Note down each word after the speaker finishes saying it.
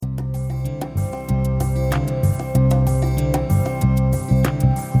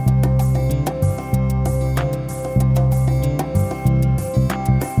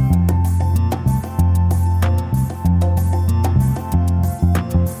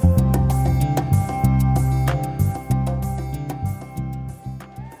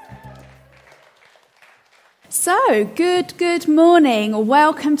So, good morning.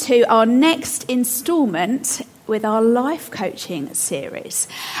 Welcome to our next instalment with our life coaching series.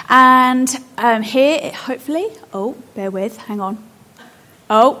 And here, hopefully, bear with, hang on.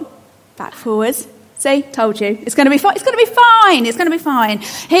 Back forwards. See, told you. It's going to be fine. It's going to be fine. It's going to be fine.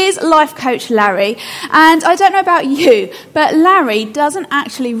 Here's life coach Larry. And I don't know about you, but Larry doesn't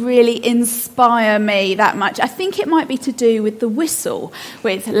actually really inspire me that much. I think it might be to do with the whistle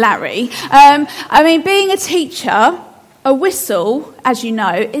with Larry. Being a teacher, a whistle, as you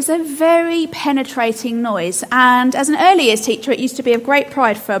know, is a very penetrating noise. And as an early years teacher, it used to be of great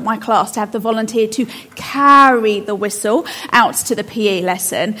pride for my class to have the volunteer to carry the whistle out to the PE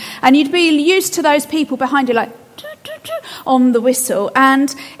lesson. And you'd be used to those people behind you like on the whistle.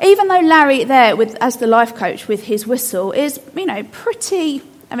 And even though Larry there, as the life coach with his whistle, is, pretty...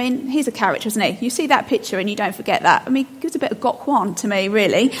 he's a character, isn't he? You see that picture and you don't forget that. He gives a bit of Gok Wan to me,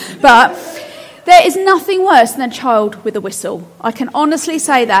 really. But... there is nothing worse than a child with a whistle. I can honestly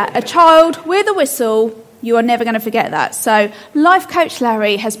say that. A child with a whistle, you are never going to forget that. So Life Coach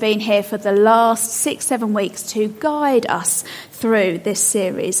Larry has been here for the last 6-7 weeks to guide us through this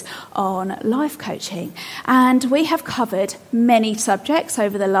series on life coaching. And we have covered many subjects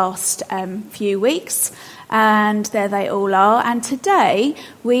over the last few weeks. And there they all are. And today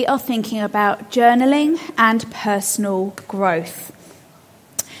we are thinking about journaling and personal growth.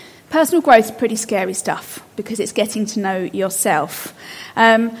 Personal growth is pretty scary stuff because it's getting to know yourself.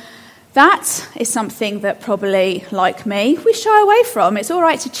 That is something that probably, like me, we shy away from. It's all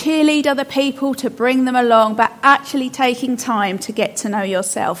right to cheerlead other people, to bring them along, but actually taking time to get to know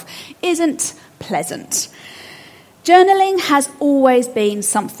yourself isn't pleasant. Journaling has always been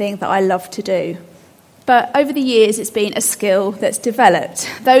something that I love to do. But over the years, it's been a skill that's developed.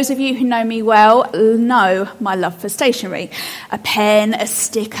 Those of you who know me well know my love for stationery. A pen, a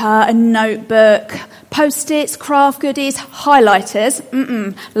sticker, a notebook, Post-its, craft goodies, highlighters.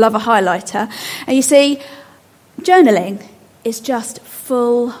 Love a highlighter. And you see, journaling is just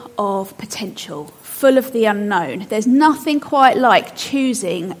full of potential, full of the unknown. There's nothing quite like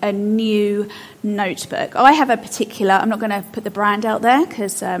choosing a new notebook. I have a particular, I'm not going to put the brand out there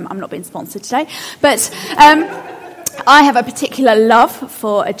because I'm not being sponsored today, but I have a particular love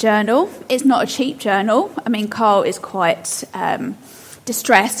for a journal. It's not a cheap journal. Carl is quite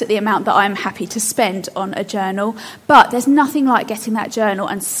distressed at the amount that I'm happy to spend on a journal, but there's nothing like getting that journal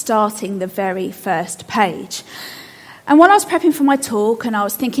and starting the very first page. And while I was prepping for my talk and I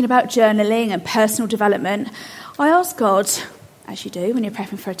was thinking about journaling and personal development, I asked God, as you do when you're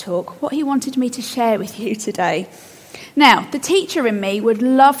prepping for a talk, what he wanted me to share with you today. Now, the teacher in me would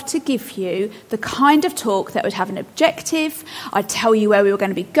love to give you the kind of talk that would have an objective. I'd tell you where we were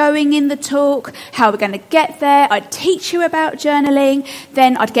going to be going in the talk, how we're going to get there. I'd teach you about journaling.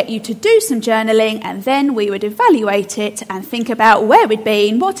 Then I'd get you to do some journaling, and then we would evaluate it and think about where we'd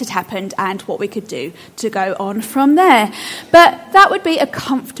been, what had happened, and what we could do to go on from there. But that would be a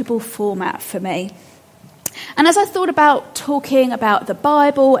comfortable format for me. And as I thought about talking about the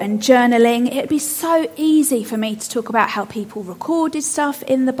Bible and journaling, it'd be so easy for me to talk about how people recorded stuff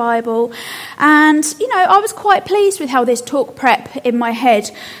in the Bible. And, I was quite pleased with how this talk prep in my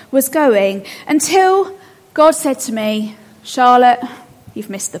head was going until God said to me, Charlotte, you've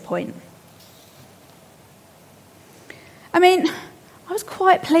missed the point. I was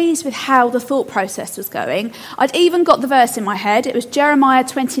quite pleased with how the thought process was going. I'd even got the verse in my head. It was Jeremiah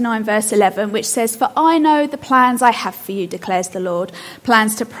 29 verse 11, which says, "For I know the plans I have for you, declares the Lord,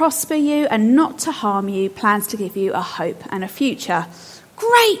 plans to prosper you and not to harm you, plans to give you a hope and a future."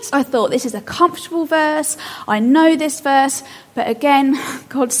 Great! I thought, this is a comfortable verse. I know this verse. But again,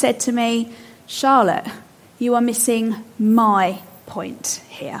 God said to me, Charlotte, you are missing my point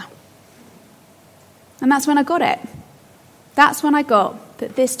here. And that's when I got it. That's when I got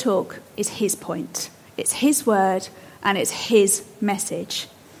that this talk is his point. It's his word and it's his message.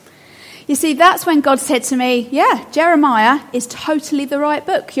 You see, that's when God said to me, yeah, Jeremiah is totally the right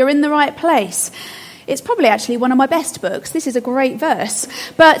book. You're in the right place. It's probably actually one of my best books. This is a great verse.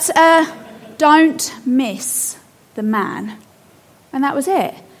 But don't miss the man. And that was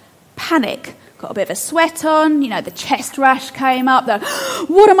it. Panic. Got a bit of a sweat on. The chest rash came up.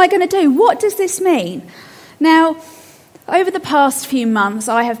 What am I going to do? What does this mean? Now, over the past few months,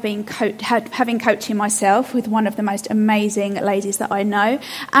 I have been having coaching myself with one of the most amazing ladies that I know.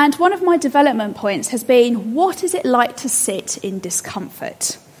 And one of my development points has been, what is it like to sit in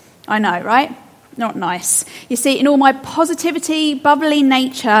discomfort? I know, right? Not nice. You see, in all my positivity, bubbly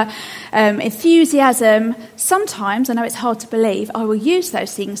nature, enthusiasm, sometimes, I know it's hard to believe, I will use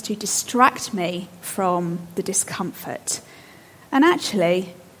those things to distract me from the discomfort. And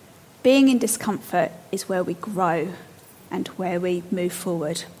actually, Being in discomfort is where we grow and where we move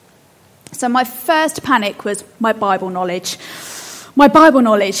forward. So my first panic was my Bible knowledge. My Bible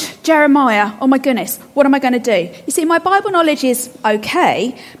knowledge, Jeremiah, oh my goodness, what am I going to do? You see, my Bible knowledge is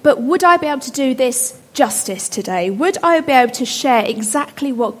okay, but would I be able to do this justice today? Would I be able to share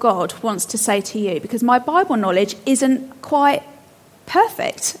exactly what God wants to say to you? Because my Bible knowledge isn't quite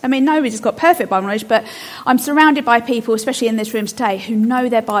perfect. I mean, nobody's got perfect Bible knowledge, but I'm surrounded by people, especially in this room today, who know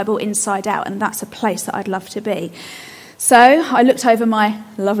their Bible inside out, and that's a place that I'd love to be. So I looked over my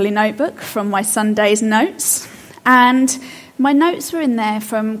lovely notebook from my Sunday's notes, and my notes were in there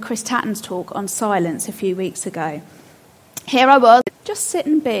from Chris Tatton's talk on silence a few weeks ago. Here I was, just sit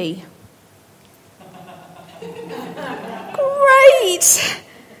and be. Great!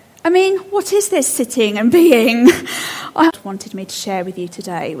 I mean, what is this sitting and being? What wanted me to share with you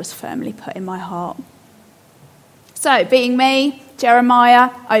today was firmly put in my heart. So, being me,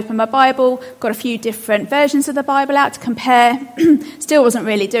 Jeremiah, opened my Bible, got a few different versions of the Bible out to compare. Still wasn't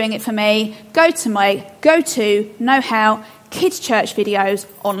really doing it for me. Go to my go-to, know-how, kids' church videos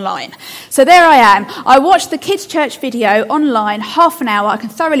online. So there I am. I watched the kids' church video online, half an hour. I can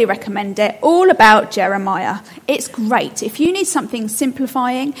thoroughly recommend it. All about Jeremiah. It's great. If you need something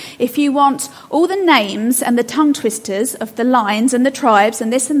simplifying, if you want all the names and the tongue twisters of the lines and the tribes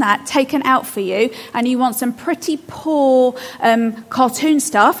and this and that taken out for you, and you want some pretty poor cartoon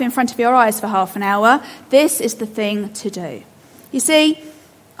stuff in front of your eyes for half an hour, this is the thing to do. You see,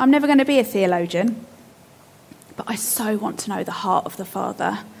 I'm never going to be a theologian, but I so want to know the heart of the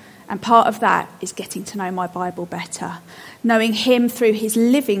Father. And part of that is getting to know my Bible better, knowing him through his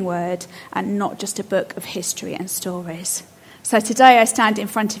living word and not just a book of history and stories. So today I stand in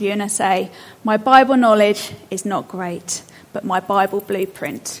front of you and I say, my Bible knowledge is not great, but my Bible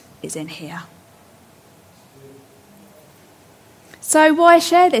blueprint is in here. So why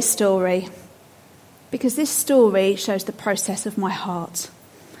share this story? Because this story shows the process of my heart.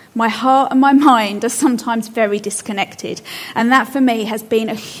 My heart and my mind are sometimes very disconnected, and that for me has been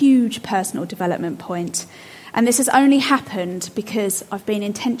a huge personal development point. And this has only happened because I've been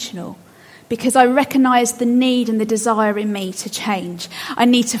intentional, because I recognise the need and the desire in me to change. I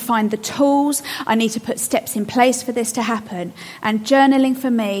need to find the tools, I need to put steps in place for this to happen, and journaling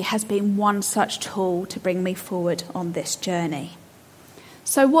for me has been one such tool to bring me forward on this journey.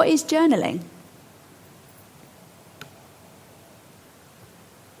 So what is journaling?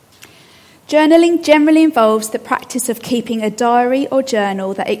 Journaling generally involves the practice of keeping a diary or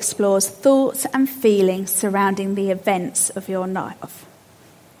journal that explores thoughts and feelings surrounding the events of your life.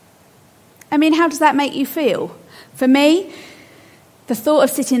 I mean, how does that make you feel? For me, the thought of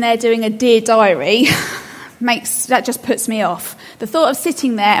sitting there doing a Dear Diary that just puts me off. The thought of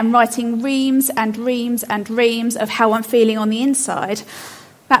sitting there and writing reams and reams and reams of how I'm feeling on the inside,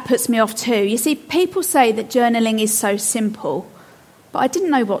 that puts me off too. You see, people say that journaling is so simple, but I didn't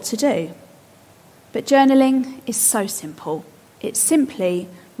know what to do. But journaling is so simple. It's simply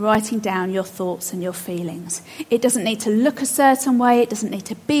writing down your thoughts and your feelings. It doesn't need to look a certain way. It doesn't need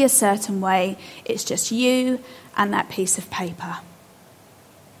to be a certain way. It's just you and that piece of paper.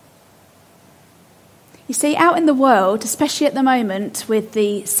 You see, out in the world, especially at the moment with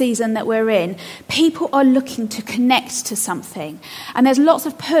the season that we're in, people are looking to connect to something. And there's lots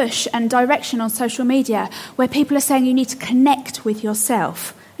of push and direction on social media where people are saying you need to connect with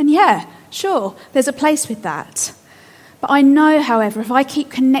yourself. And yeah, sure, there's a place with that. But I know, however, if I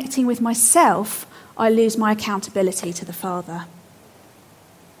keep connecting with myself, I lose my accountability to the Father.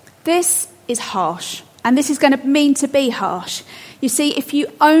 This is harsh, and this is going to mean to be harsh. You see, if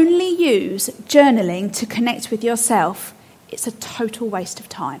you only use journaling to connect with yourself, it's a total waste of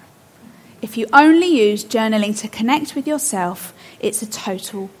time. If you only use journaling to connect with yourself, it's a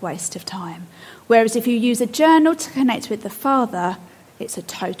total waste of time. Whereas if you use a journal to connect with the Father, it's a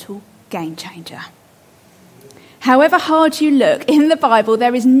total game changer. However hard you look in the Bible,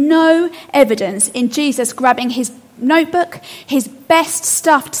 there is no evidence in Jesus grabbing his notebook, his best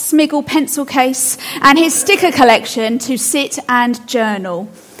stuffed Smiggle pencil case, and his sticker collection to sit and journal.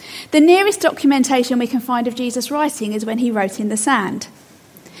 The nearest documentation we can find of Jesus writing is when he wrote in the sand.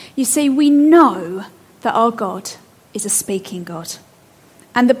 You see, we know that our God is a speaking God.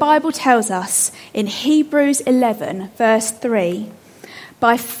 And the Bible tells us in Hebrews 11, verse 3,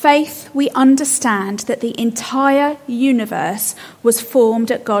 by faith we understand that the entire universe was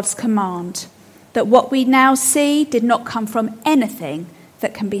formed at God's command, that what we now see did not come from anything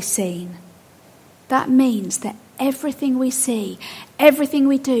that can be seen. That means that everything we see, everything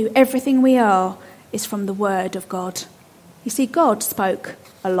we do, everything we are, is from the Word of God. You see, God spoke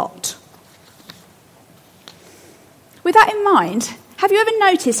a lot. With that in mind, Have you ever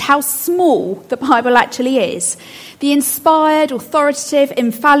noticed how small the Bible actually is? The inspired, authoritative,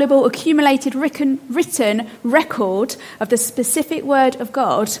 infallible, accumulated written record of the specific word of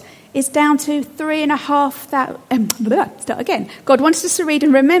God is down to 3,500. Start again. God wants us to read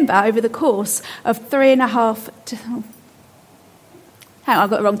and remember over the course of 3,500. Hang on, I've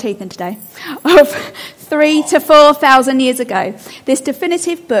got the wrong teeth in today. Of 3,000 to 4,000 years ago. This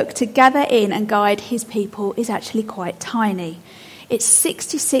definitive book to gather in and guide his people is actually quite tiny. It's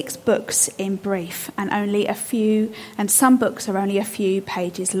 66 books in brief, and some books are only a few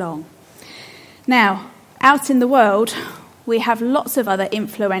pages long. Now, out in the world, we have lots of other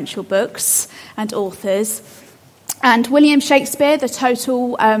influential books and authors. And William Shakespeare, the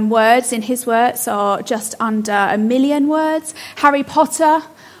total words in his works are just under 1 million words. Harry Potter,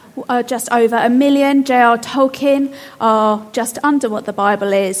 just over 1 million. J.R. Tolkien are just under what the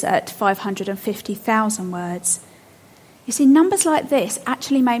Bible is at 550,000 words. You see, numbers like this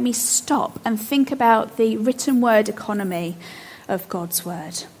actually make me stop and think about the written word economy of God's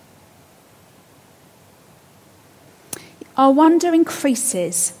word. Our wonder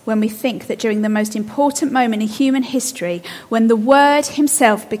increases when we think that during the most important moment in human history, when the Word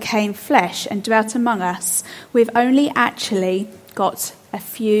himself became flesh and dwelt among us, we've only actually got a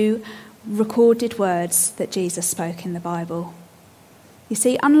few recorded words that Jesus spoke in the Bible. You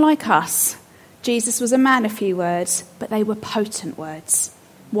see, unlike us, Jesus was a man of few words, but they were potent words.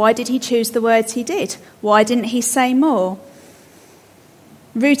 Why did he choose the words he did? Why didn't he say more?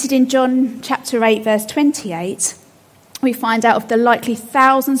 Rooted in John chapter 8, verse 28, we find out of the likely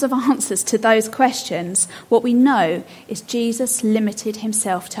thousands of answers to those questions, what we know is Jesus limited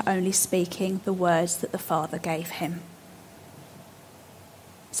himself to only speaking the words that the Father gave him.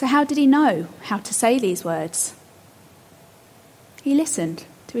 So how did he know how to say these words? He listened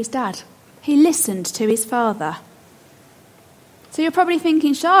to his dad. He listened to his father. So you're probably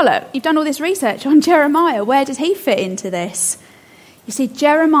thinking, Charlotte, you've done all this research on Jeremiah. Where does he fit into this? You see,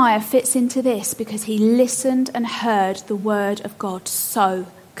 Jeremiah fits into this because he listened and heard the word of God so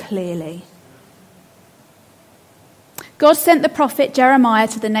clearly. God sent the prophet Jeremiah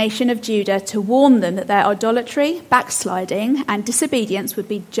to the nation of Judah to warn them that their idolatry, backsliding, and disobedience would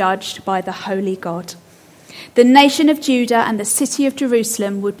be judged by the holy God. The nation of Judah and the city of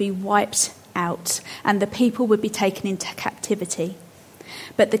Jerusalem would be wiped out, and the people would be taken into captivity.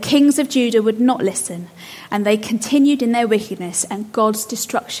 But the kings of Judah would not listen, and they continued in their wickedness, and God's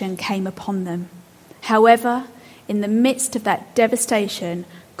destruction came upon them. However, in the midst of that devastation,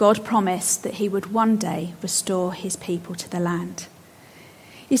 God promised that he would one day restore his people to the land.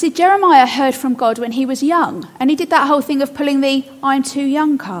 You see, Jeremiah heard from God when he was young, and he did that whole thing of pulling the "I'm too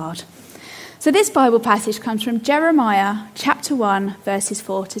young" card. So this Bible passage comes from Jeremiah chapter 1, verses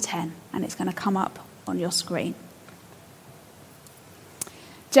 4 to 10, and it's going to come up on your screen.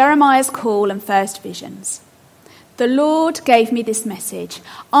 Jeremiah's call and first visions. The Lord gave me this message.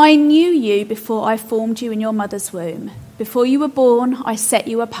 I knew you before I formed you in your mother's womb. Before you were born, I set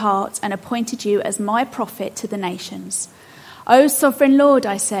you apart and appointed you as my prophet to the nations. O sovereign Lord,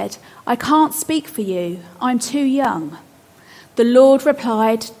 I said, I can't speak for you. I'm too young. The Lord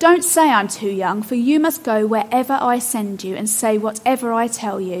replied, don't say I'm too young, for you must go wherever I send you and say whatever I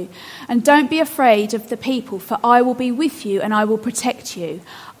tell you. And don't be afraid of the people, for I will be with you and I will protect you.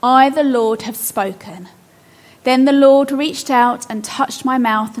 I, the Lord, have spoken. Then the Lord reached out and touched my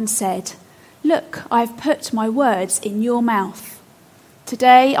mouth and said, look, I have put my words in your mouth.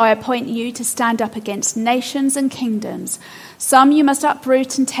 Today I appoint you to stand up against nations and kingdoms. Some you must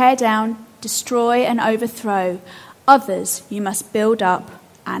uproot and tear down, destroy and overthrow. Others you must build up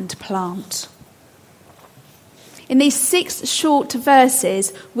and plant. In these 6 short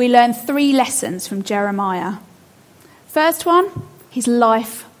verses, we learn 3 lessons from Jeremiah. First one, his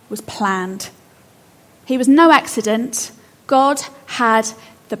life was planned. He was no accident. God had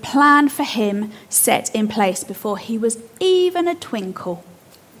the plan for him set in place before he was even a twinkle.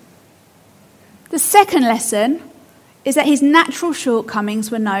 The second lesson is that his natural shortcomings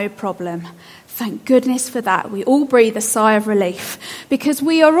were no problem. Thank goodness for that. We all breathe a sigh of relief because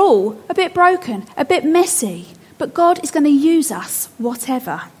we are all a bit broken, a bit messy, but God is going to use us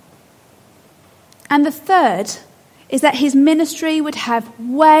whatever. And the third is that his ministry would have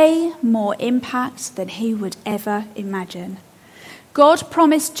way more impact than he would ever imagine. God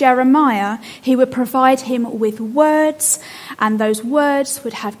promised Jeremiah he would provide him with words, and those words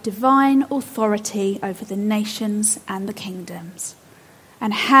would have divine authority over the nations and the kingdoms.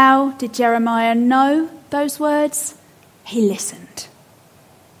 And how did Jeremiah know those words? He listened.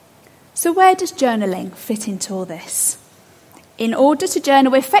 So where does journaling fit into all this? In order to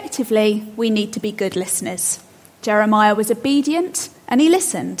journal effectively, we need to be good listeners. Jeremiah was obedient and he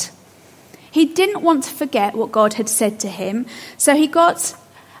listened. He didn't want to forget what God had said to him, so he got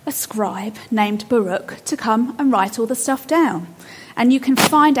a scribe named Baruch to come and write all the stuff down. And you can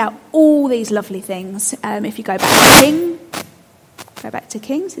find out all these lovely things if you go back to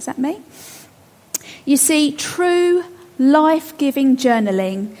Kings, is that me? You see, true life-giving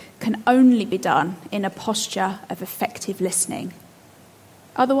journaling can only be done in a posture of effective listening.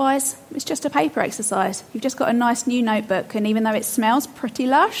 Otherwise, it's just a paper exercise. You've just got a nice new notebook, and even though it smells pretty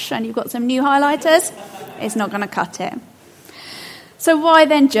lush and you've got some new highlighters, it's not going to cut it. So why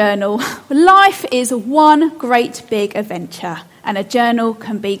then journal? Life is one great big adventure, and a journal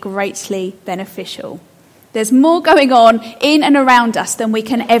can be greatly beneficial. There's more going on in and around us than we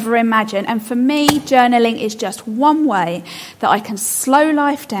can ever imagine. And for me, journaling is just one way that I can slow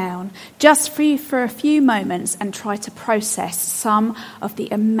life down just for a few moments and try to process some of the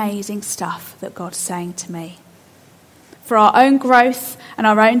amazing stuff that God's saying to me. For our own growth and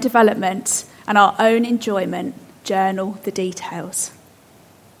our own development and our own enjoyment, journal the details.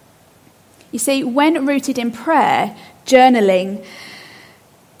 You see, when rooted in prayer, journaling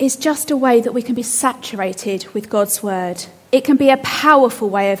is just a way that we can be saturated with God's word. It can be a powerful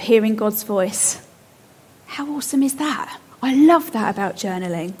way of hearing God's voice. How awesome is that? I love that about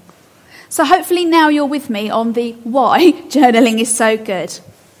journaling. So hopefully now you're with me on the why journaling is so good.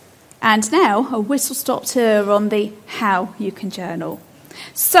 And now a whistle-stop tour on the how you can journal.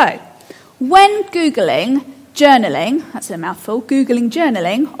 So when Googling journaling, that's a mouthful, Googling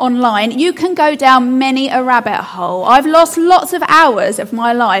journaling online, you can go down many a rabbit hole. I've lost lots of hours of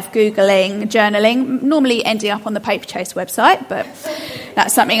my life Googling journaling, normally ending up on the Paper Chase website, but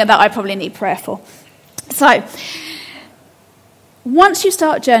that's something that I probably need prayer for. So, once you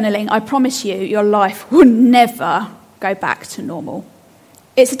start journaling, I promise you, your life will never go back to normal.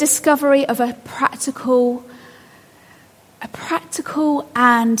 It's a discovery of a practical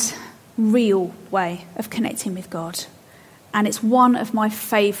and real way of connecting with God. And it's one of my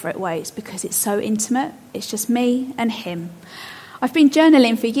favourite ways because it's so intimate. It's just me and him. I've been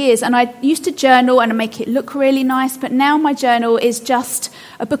journaling for years, and I used to journal and make it look really nice, but now my journal is just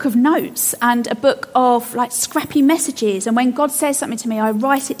a book of notes and a book of like scrappy messages. And when God says something to me, I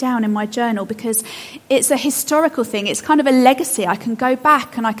write it down in my journal because it's a historical thing. It's kind of a legacy. I can go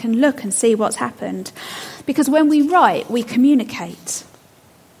back and I can look and see what's happened. Because when we write, we communicate.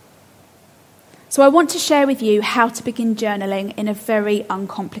 So I want to share with you how to begin journaling in a very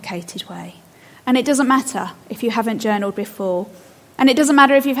uncomplicated way. And it doesn't matter if you haven't journaled before. And it doesn't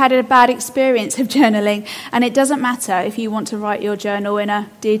matter if you've had a bad experience of journaling. And it doesn't matter if you want to write your journal in a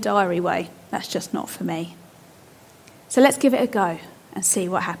Dear Diary way. That's just not for me. So let's give it a go and see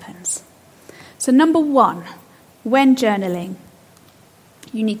what happens. So number one, when journaling,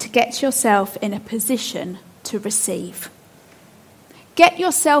 you need to get yourself in a position to receive. Get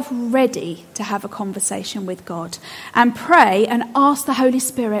yourself ready to have a conversation with God and pray and ask the Holy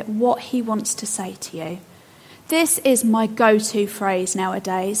Spirit what he wants to say to you. This is my go-to phrase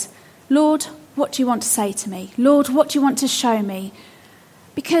nowadays. Lord, what do you want to say to me? Lord, what do you want to show me?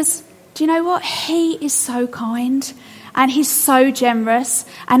 Because, do you know what? He is so kind and he's so generous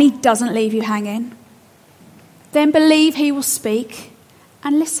and he doesn't leave you hanging. Then believe he will speak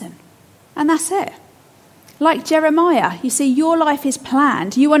and listen. And that's it. Like Jeremiah, you see, your life is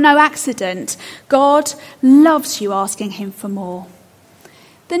planned. You are no accident. God loves you asking him for more.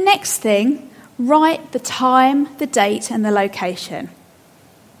 The next thing, write the time, the date, and the location.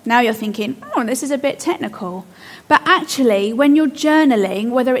 Now you're thinking, oh, this is a bit technical. But actually, when you're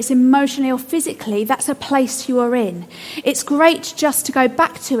journaling, whether it's emotionally or physically, that's a place you are in. It's great just to go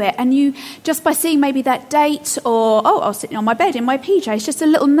back to it. And you, just by seeing maybe that date or, I was sitting on my bed in my PJs, just a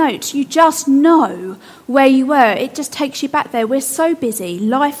little note, you just know where you were. It just takes you back there. We're so busy.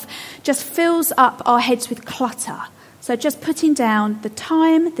 Life just fills up our heads with clutter. So just putting down the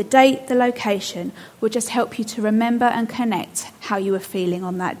time, the date, the location will just help you to remember and connect how you were feeling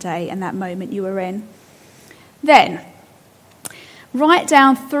on that day and that moment you were in. Then, write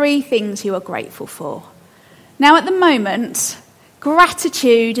down 3 things you are grateful for. Now, at the moment,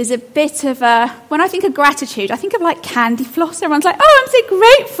 gratitude is a bit of a... When I think of gratitude, I think of like candy floss. Everyone's like, oh, I'm so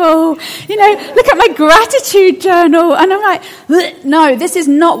grateful. You know, look at my gratitude journal. And I'm like, no, this is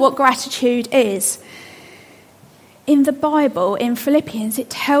not what gratitude is. In the Bible, in Philippians,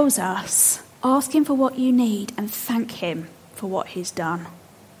 it tells us, ask him for what you need and thank him for what he's done.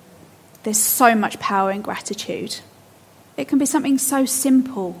 There's so much power in gratitude. It can be something so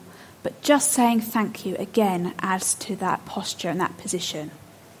simple, but just saying thank you again adds to that posture and that position.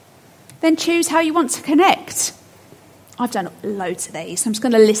 Then choose how you want to connect. I've done loads of these. I'm just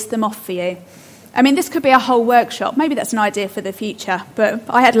going to list them off for you. I mean, this could be a whole workshop. Maybe that's an idea for the future, but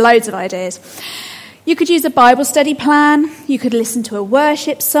I had loads of ideas. You could use a Bible study plan. You could listen to a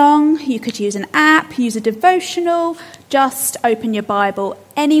worship song. You could use an app, use a devotional. Just open your Bible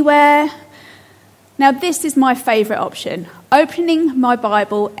anywhere. Now, this is my favourite option, opening my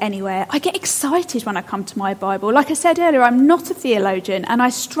Bible anywhere. I get excited when I come to my Bible. Like I said earlier, I'm not a theologian and I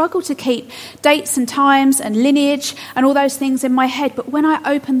struggle to keep dates and times and lineage and all those things in my head. But when I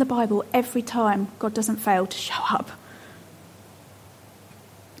open the Bible every time, God doesn't fail to show up.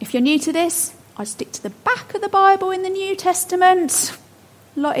 If you're new to this, I stick to the back of the Bible in the New Testament.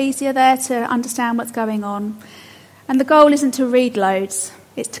 A lot easier there to understand what's going on. And the goal isn't to read loads,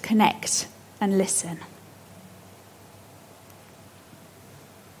 it's to connect and listen.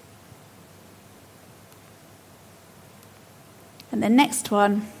 And the next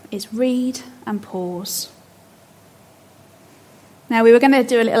one is read and pause. Now, we were going to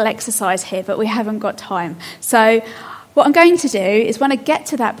do a little exercise here, but we haven't got time. So what I'm going to do is when I get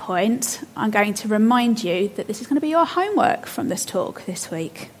to that point, I'm going to remind you that this is going to be your homework from this talk this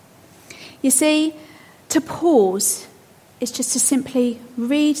week. You see, to pause is just to simply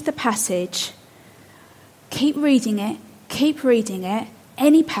read the passage, keep reading it,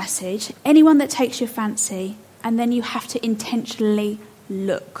 any passage, anyone that takes your fancy, and then you have to intentionally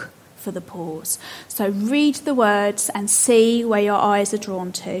look for the pause. So read the words and see where your eyes are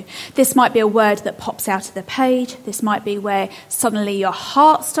drawn to. This might be a word that pops out of the page. This might be where suddenly your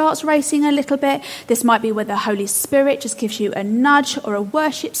heart starts racing a little bit. This might be where the Holy Spirit just gives you a nudge, or a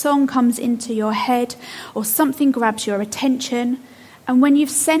worship song comes into your head, or something grabs your attention. And when you've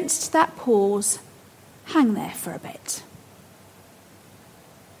sensed that pause, hang there for a bit.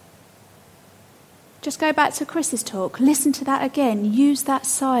 Just go back to Chris's talk, listen to that again, use that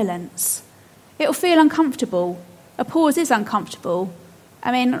silence. It'll feel uncomfortable. A pause is uncomfortable.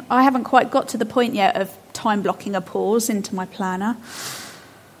 I mean, I haven't quite got to the point yet of time blocking a pause into my planner.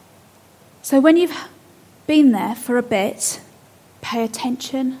 So when you've been there for a bit, pay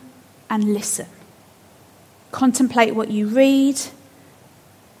attention and listen. Contemplate what you read,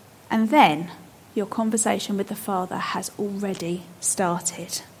 and then your conversation with the Father has already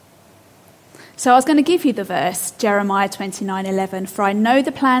started. So I was going to give you the verse, Jeremiah 29:11, "For I know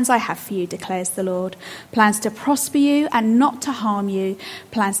the plans I have for you, declares the Lord, plans to prosper you and not to harm you,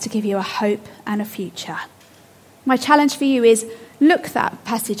 plans to give you a hope and a future." My challenge for you is look that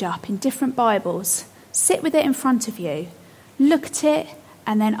passage up in different Bibles, sit with it in front of you, look at it,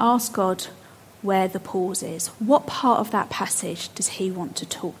 and then ask God where the pause is. What part of that passage does he want to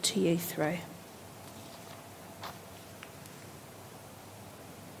talk to you through?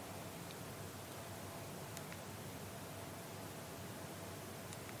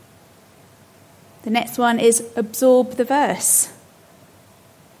 The next one is absorb the verse.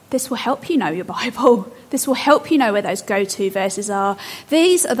 This will help you know your Bible. This will help you know where those go-to verses are.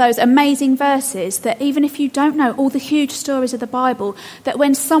 These are those amazing verses that even if you don't know all the huge stories of the Bible, that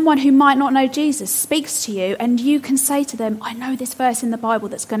when someone who might not know Jesus speaks to you and you can say to them, I know this verse in the Bible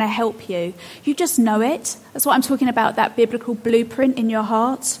that's going to help you. You just know it. That's what I'm talking about, that biblical blueprint in your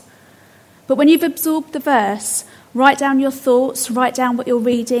heart. But when you've absorbed the verse, write down your thoughts, write down what you're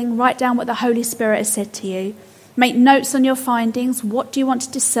reading, write down what the Holy Spirit has said to you. Make notes on your findings. What do you want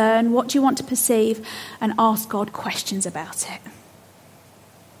to discern? What do you want to perceive? And ask God questions about it.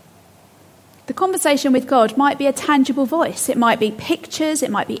 The conversation with God might be a tangible voice. It might be pictures,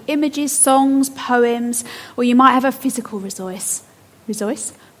 it might be images, songs, poems, or you might have a physical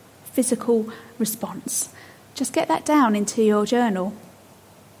physical response. Just get that down into your journal.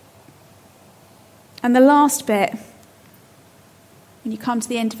 And the last bit, when you come to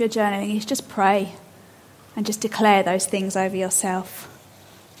the end of your journaling, is just pray and just declare those things over yourself.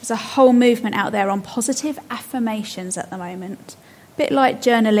 There's a whole movement out there on positive affirmations at the moment. A bit like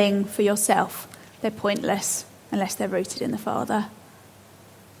journaling for yourself. They're pointless unless they're rooted in the Father.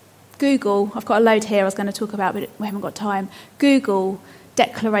 Google, I've got a load here I was going to talk about, but we haven't got time. Google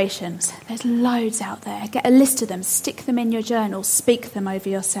declarations. There's loads out there. Get a list of them, stick them in your journal, speak them over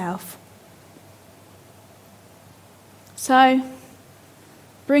yourself. So,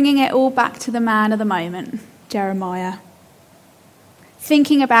 bringing it all back to the man of the moment, Jeremiah.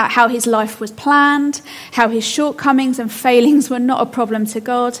 Thinking about how his life was planned, how his shortcomings and failings were not a problem to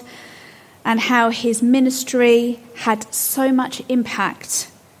God, and how his ministry had so much impact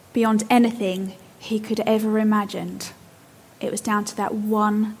beyond anything he could ever imagined. It was down to that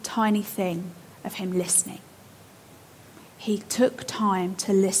one tiny thing of him listening. He took time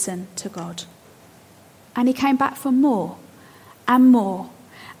to listen to God. And he came back for more and more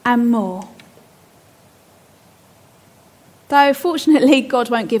and more. Though fortunately God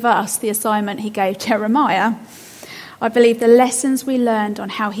won't give us the assignment he gave Jeremiah, I believe the lessons we learned on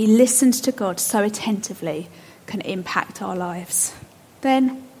how he listened to God so attentively can impact our lives.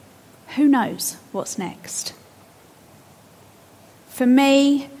 Then, who knows what's next? For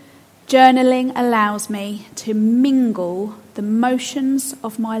me, journaling allows me to mingle the motions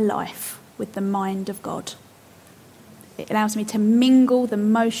of my life with the mind of God. It allows me to mingle the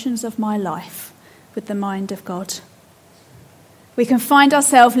motions of my life with the mind of God. We can find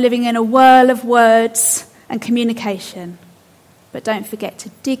ourselves living in a whirl of words and communication, but don't forget to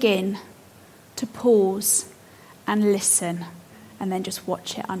dig in, to pause and listen, and then just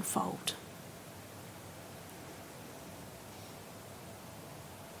watch it unfold.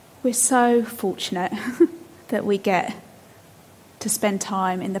 We're so fortunate that we get to spend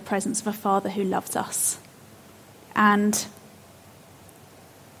time in the presence of a Father who loves us. And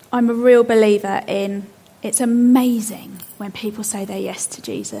I'm a real believer in it's amazing when people say they're yes to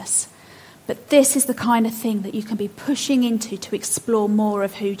Jesus. But this is the kind of thing that you can be pushing into to explore more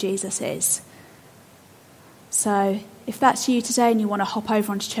of who Jesus is. So if that's you today and you want to hop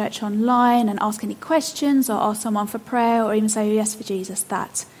over onto Church Online and ask any questions or ask someone for prayer or even say yes for Jesus,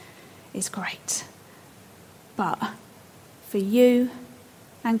 that is great. But for you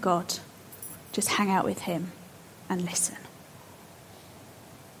and God, just hang out with him and listen.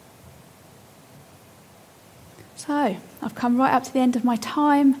 So I've come right up to the end of my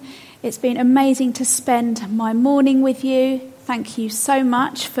time. It's been amazing to spend my morning with you. Thank you so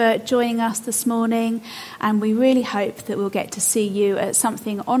much for joining us this morning, and we really hope that we'll get to see you at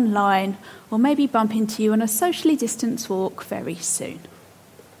something online or maybe bump into you on a socially distanced walk very soon.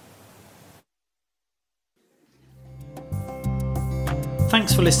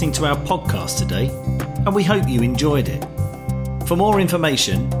 Thanks for listening to our podcast today, and we hope you enjoyed it. For more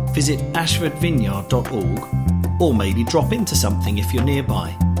information, visit ashfordvineyard.org or maybe drop into something if you're nearby.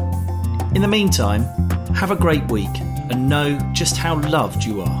 In the meantime, have a great week and know just how loved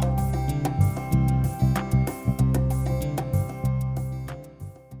you are.